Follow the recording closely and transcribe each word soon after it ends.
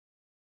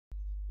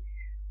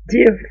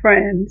Dear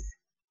friends,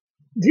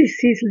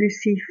 this is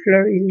Luce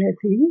Fleury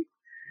Levi,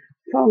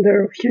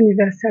 founder of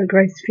Universal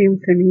Grace Film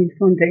Feminine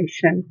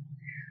Foundation.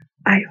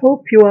 I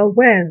hope you are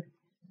well.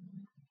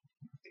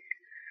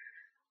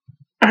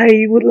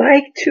 I would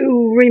like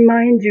to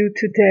remind you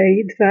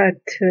today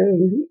that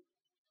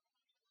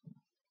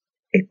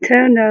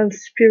eternal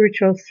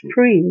spiritual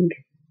spring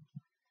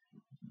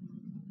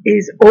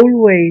is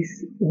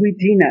always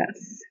within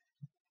us,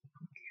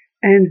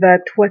 and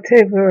that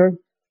whatever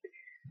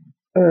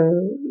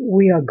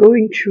we are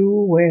going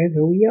through,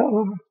 wherever we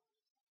are,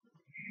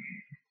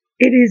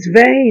 it is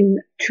vain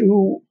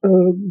to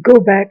go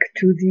back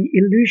to the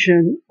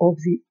illusion of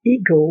the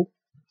ego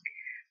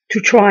to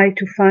try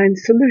to find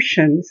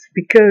solutions,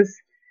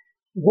 because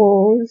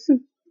wars,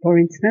 for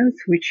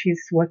instance, which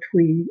is what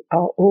we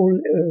are all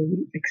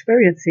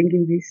experiencing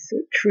in this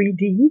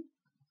 3D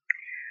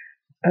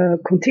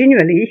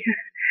continually,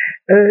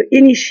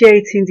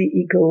 initiates in the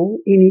ego,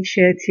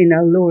 initiates in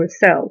our lower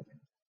self.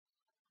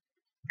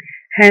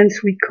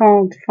 Hence, we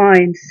can't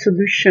find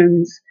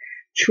solutions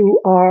through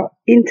our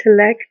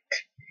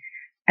intellect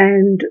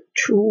and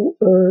through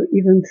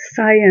even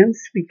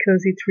science,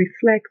 because it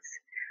reflects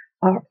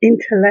our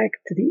intellect,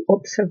 the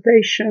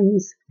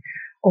observations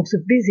of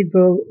the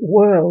visible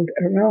world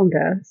around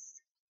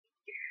us.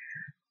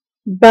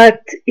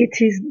 But it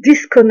is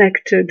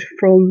disconnected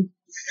from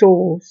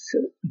Source,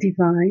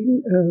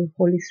 Divine,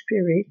 Holy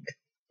Spirit,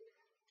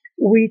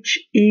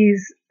 which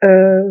is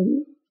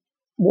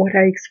what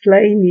I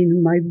explain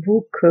in my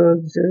book,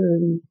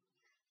 The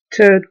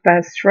Third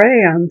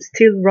Pathway. I'm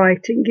still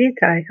writing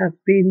it. I have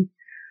been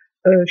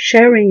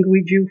sharing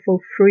with you for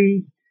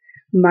free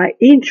my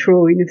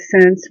intro, in a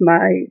sense,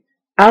 my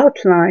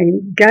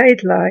outline,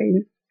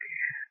 guideline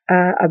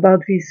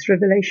about this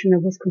revelation I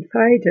was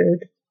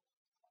confided.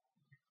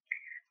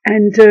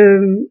 And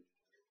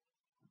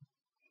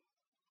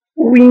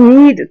we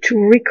need to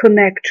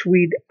reconnect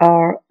with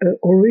our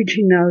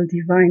original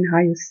divine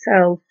higher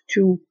self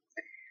to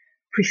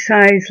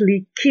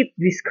precisely keep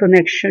this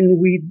connection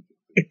with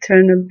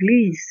eternal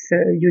bliss,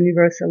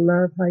 universal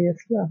love,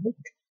 highest light.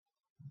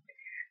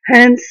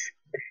 Hence,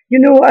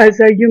 as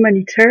a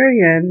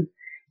humanitarian,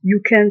 you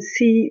can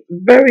see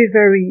very,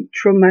 very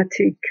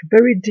traumatic,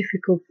 very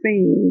difficult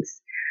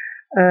things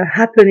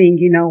happening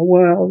in our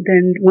world.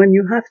 And when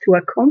you have to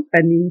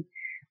accompany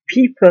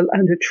people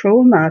under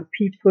trauma,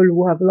 people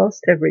who have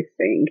lost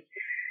everything,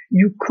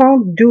 you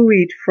can't do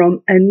it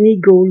from an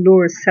ego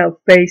lower self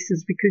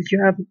basis, because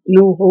you have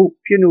no hope,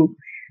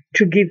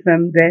 to give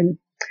them then.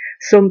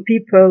 Some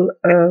people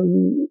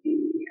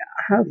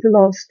have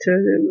lost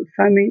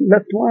family,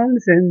 loved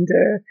ones, and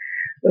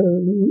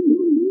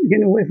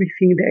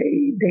everything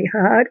they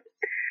had.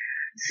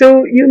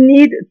 So you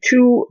need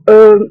to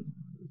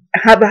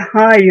have a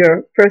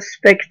higher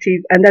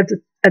perspective, and at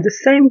the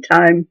same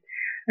time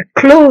a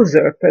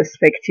closer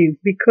perspective,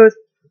 because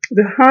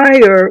the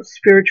higher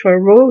spiritual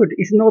road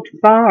is not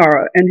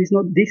far and is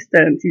not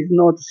distant, is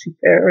not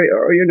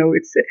superior,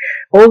 it's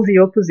all the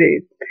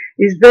opposite.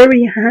 It's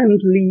very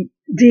handily,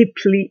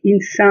 deeply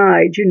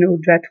inside,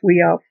 that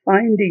we are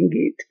finding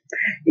it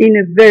in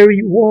a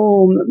very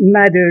warm,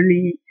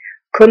 motherly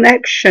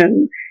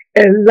connection,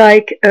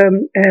 like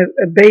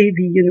a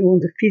baby, in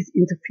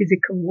the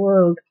physical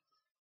world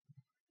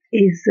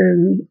is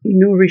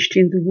nourished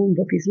in the womb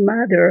of his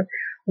mother.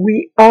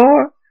 We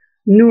are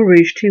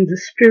nourished in the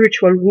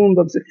spiritual womb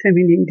of the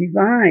feminine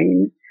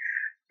divine.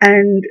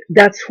 And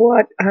that's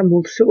what I'm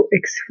also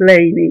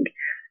explaining.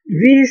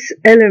 This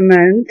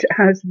element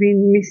has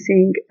been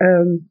missing,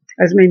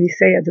 as many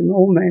say at the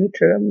moment,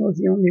 I'm not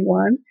the only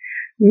one,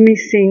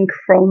 missing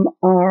from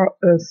our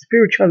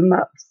spiritual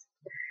maps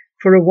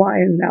for a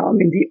while now. I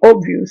mean, the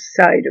obvious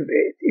side of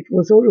it, it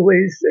was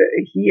always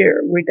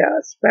here with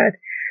us, but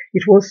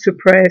it was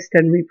suppressed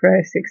and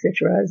repressed,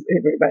 etc., as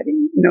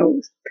everybody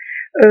knows.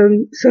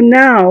 So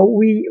now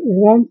we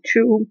want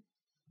to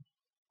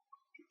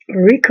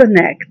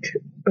reconnect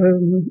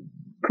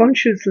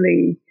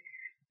consciously,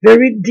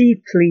 very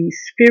deeply,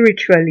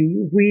 spiritually,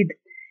 with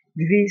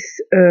this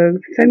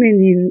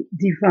feminine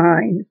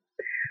divine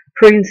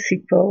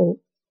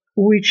principle,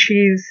 which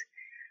is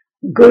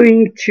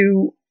going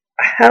to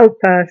help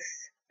us,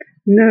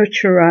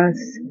 nurture us,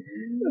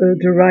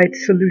 the right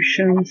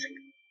solutions.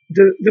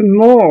 The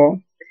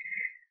more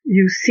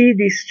you see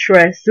this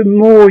stress, the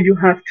more you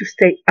have to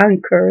stay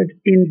anchored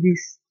in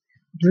this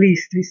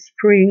bliss, this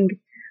spring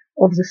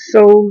of the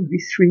soul,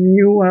 this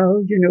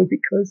renewal,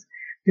 because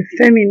the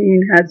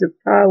feminine has the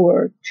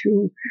power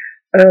to,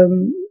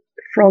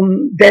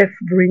 from death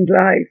bring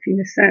life, in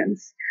a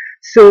sense.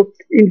 So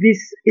in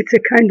this, it's a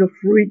kind of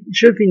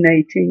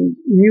rejuvenating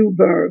new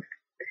birth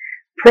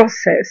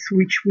process,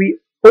 which we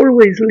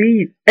always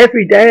live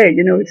every day.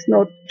 It's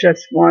not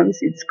just once,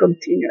 it's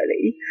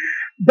continually.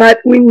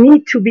 But we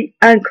need to be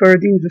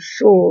anchored in the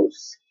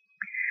source.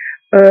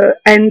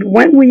 And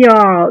when we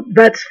are,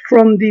 that's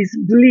from this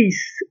bliss,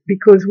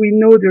 because we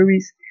know there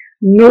is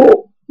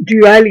no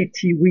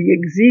duality. We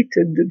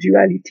exited the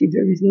duality.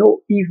 There is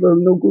no evil,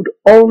 no good,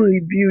 only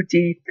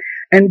beauty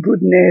and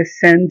goodness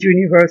and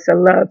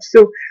universal love.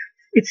 So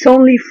it's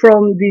only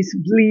from this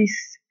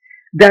bliss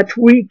that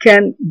we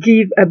can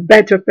give a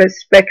better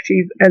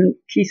perspective and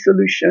key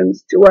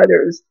solutions to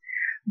others.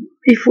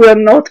 If we are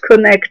not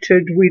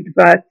connected with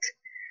that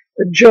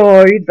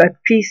joy, that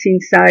peace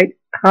inside,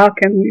 how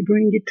can we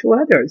bring it to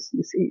others?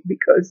 You see,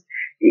 because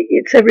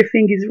it's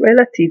everything is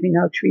relative in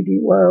our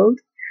 3D world.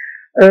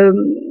 Um,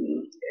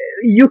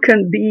 you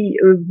can be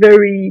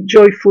very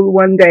joyful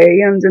one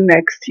day, and the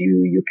next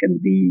you can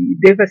be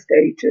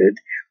devastated.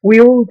 We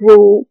all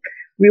grow.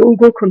 We all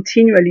go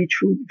continually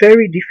through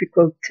very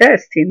difficult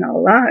tests in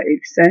our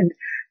lives, and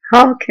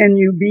how can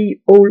you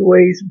be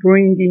always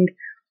bringing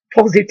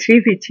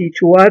positivity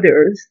to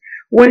others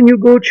when you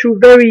go through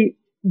very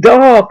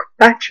dark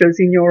patches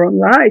in your own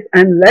life,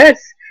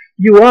 unless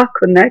you are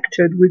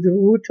connected with the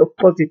root of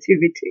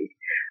positivity,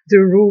 the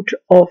root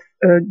of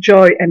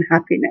joy and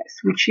happiness,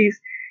 which is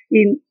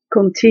in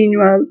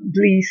continual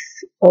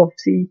bliss of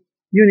the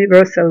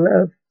universal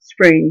love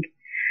spring.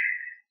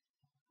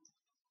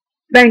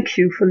 Thank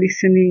you for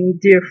listening,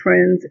 dear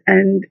friends,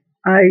 and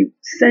I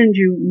send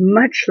you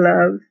much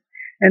love,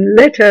 and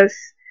let us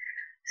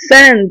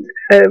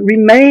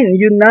remain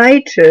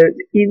united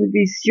in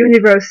this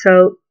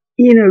universal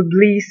inner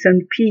bliss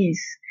and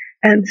peace,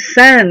 and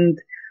send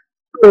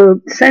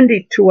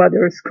it to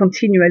others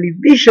continually,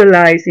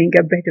 visualizing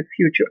a better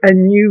future, a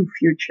new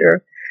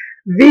future,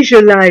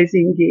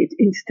 visualizing it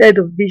instead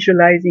of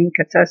visualizing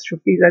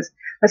catastrophes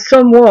as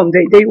someone.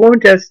 They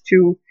want us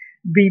to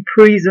be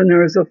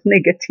prisoners of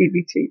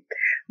negativity.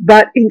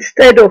 But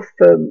instead of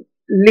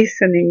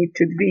listening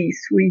to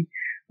this, we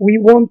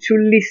want to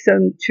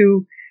listen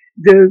to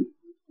the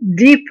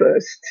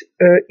deepest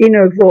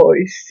inner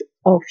voice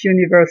of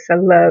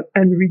universal love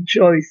and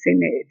rejoice in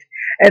it.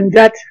 And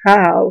that's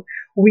how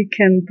we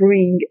can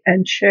bring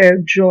and share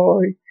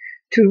joy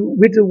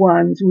with the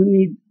ones who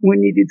need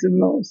it the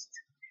most.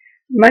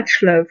 Much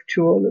love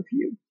to all of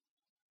you.